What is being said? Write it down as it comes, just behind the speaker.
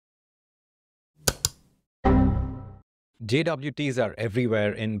JWTs are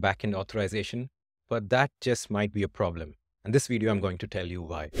everywhere in backend authorization, but that just might be a problem. In this video, I'm going to tell you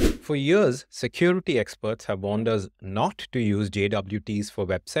why. For years, security experts have warned us not to use JWTs for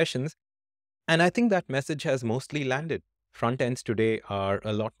web sessions, and I think that message has mostly landed. Front ends today are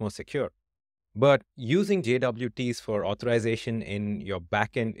a lot more secure. But using JWTs for authorization in your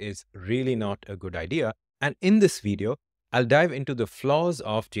backend is really not a good idea. And in this video, I'll dive into the flaws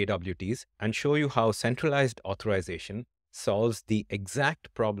of JWTs and show you how centralized authorization solves the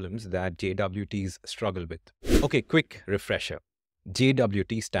exact problems that JWTs struggle with. Okay, quick refresher.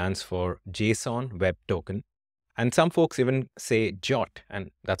 JWT stands for JSON Web Token, and some folks even say JOT,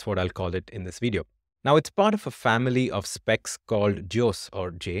 and that's what I'll call it in this video. Now, it's part of a family of specs called JOS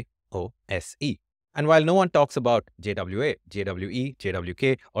or JOSE. And while no one talks about JWA, JWE,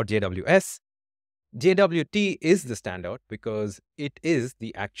 JWK, or JWS, JWT is the standout because it is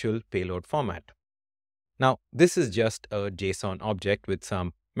the actual payload format. Now, this is just a JSON object with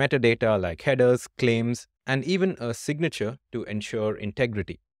some metadata like headers, claims, and even a signature to ensure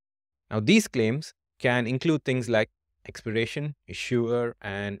integrity. Now, these claims can include things like expiration, issuer,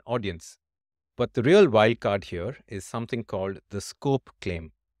 and audience. But the real wildcard here is something called the scope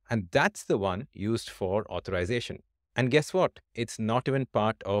claim, and that's the one used for authorization. And guess what? It's not even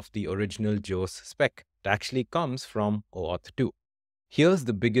part of the original JOS spec. It actually comes from OAuth 2. Here's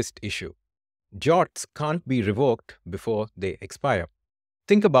the biggest issue. JOTs can't be revoked before they expire.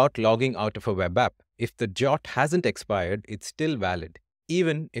 Think about logging out of a web app. If the JOT hasn't expired, it's still valid,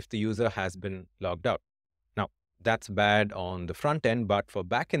 even if the user has been logged out. Now, that's bad on the front end, but for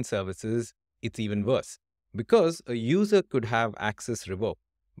backend services, it's even worse. Because a user could have access revoked,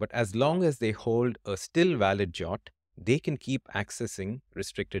 but as long as they hold a still valid JOT, they can keep accessing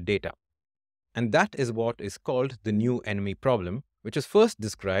restricted data. And that is what is called the new enemy problem, which was first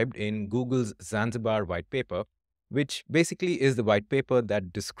described in Google's Zanzibar white paper, which basically is the white paper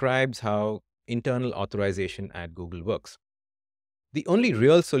that describes how internal authorization at Google works. The only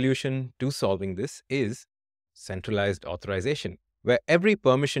real solution to solving this is centralized authorization, where every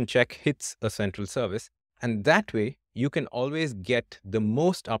permission check hits a central service, and that way you can always get the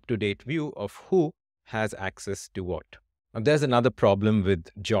most up-to-date view of who has access to what. Now, there's another problem with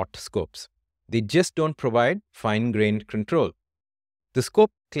JOT scopes. They just don't provide fine-grained control. The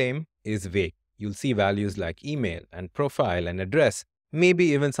scope claim is vague. You'll see values like email and profile and address, maybe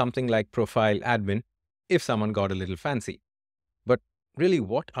even something like profile admin if someone got a little fancy. But really,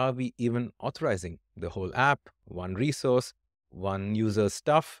 what are we even authorizing? The whole app, one resource, one user's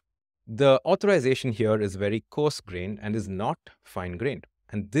stuff? The authorization here is very coarse-grained and is not fine-grained.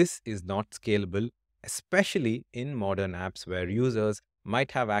 And this is not scalable, especially in modern apps where users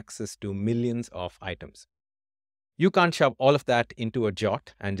might have access to millions of items. You can't shove all of that into a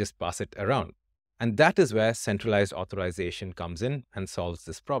JOT and just pass it around. And that is where centralized authorization comes in and solves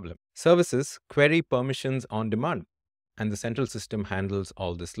this problem. Services query permissions on demand, and the central system handles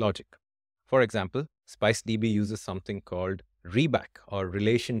all this logic. For example, SpiceDB uses something called REBAC or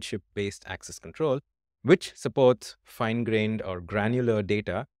relationship-based access control, which supports fine-grained or granular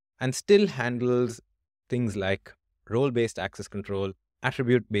data and still handles things like role-based access control,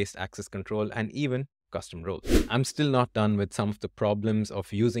 attribute-based access control, and even custom roles. I'm still not done with some of the problems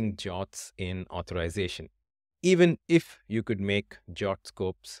of using JOTs in authorization. Even if you could make JOT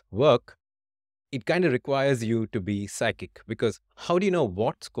scopes work, it kind of requires you to be psychic, because how do you know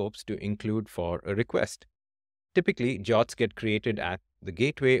what scopes to include for a request? Typically, JOTs get created at the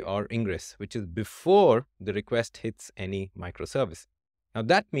gateway or ingress, which is before the request hits any microservice. Now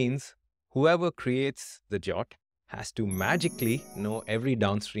that means whoever creates the JOT has to magically know every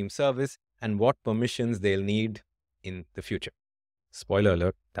downstream service and what permissions they'll need in the future. Spoiler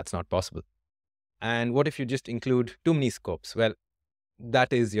alert, that's not possible. And what if you just include too many scopes? Well,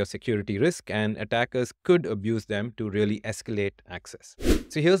 that is your security risk, and attackers could abuse them to really escalate access.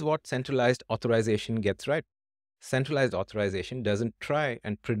 So here's what centralized authorization gets right. Centralized authorization doesn't try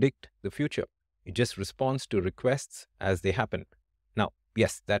and predict the future. It just responds to requests as they happen. Now,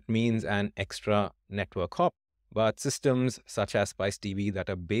 yes, that means an extra network hop, but systems such as SpiceDB that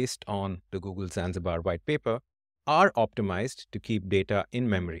are based on the Google Zanzibar white paper are optimized to keep data in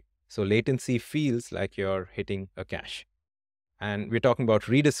memory. So latency feels like you're hitting a cache. And we're talking about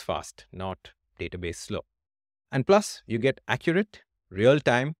read is fast, not database slow. And plus, you get accurate,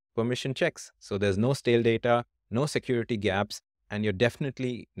 real-time permission checks. So there's no stale data, no security gaps, and you're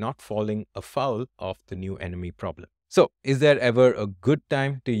definitely not falling afoul of the new enemy problem. So is there ever a good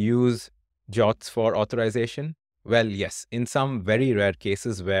time to use JOTs for authorization? Well, yes, in some very rare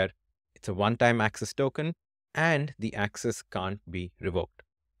cases where it's a one-time access token and the access can't be revoked.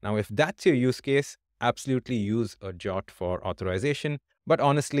 Now, if that's your use case, absolutely use a JWT for authorization, but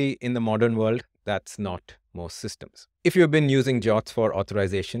honestly, in the modern world, that's not most systems. If you've been using JWTs for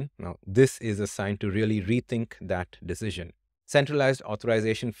authorization, now this is a sign to really rethink that decision. Centralized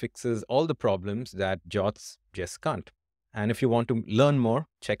authorization fixes all the problems that JWTs just can't. And if you want to learn more,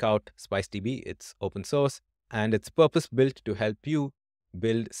 check out SpiceDB. It's open source and it's purpose-built to help you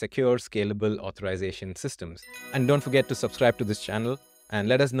build secure, scalable authorization systems. And don't forget to subscribe to this channel and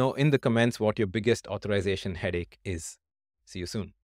let us know in the comments what your biggest authorization headache is. See you soon.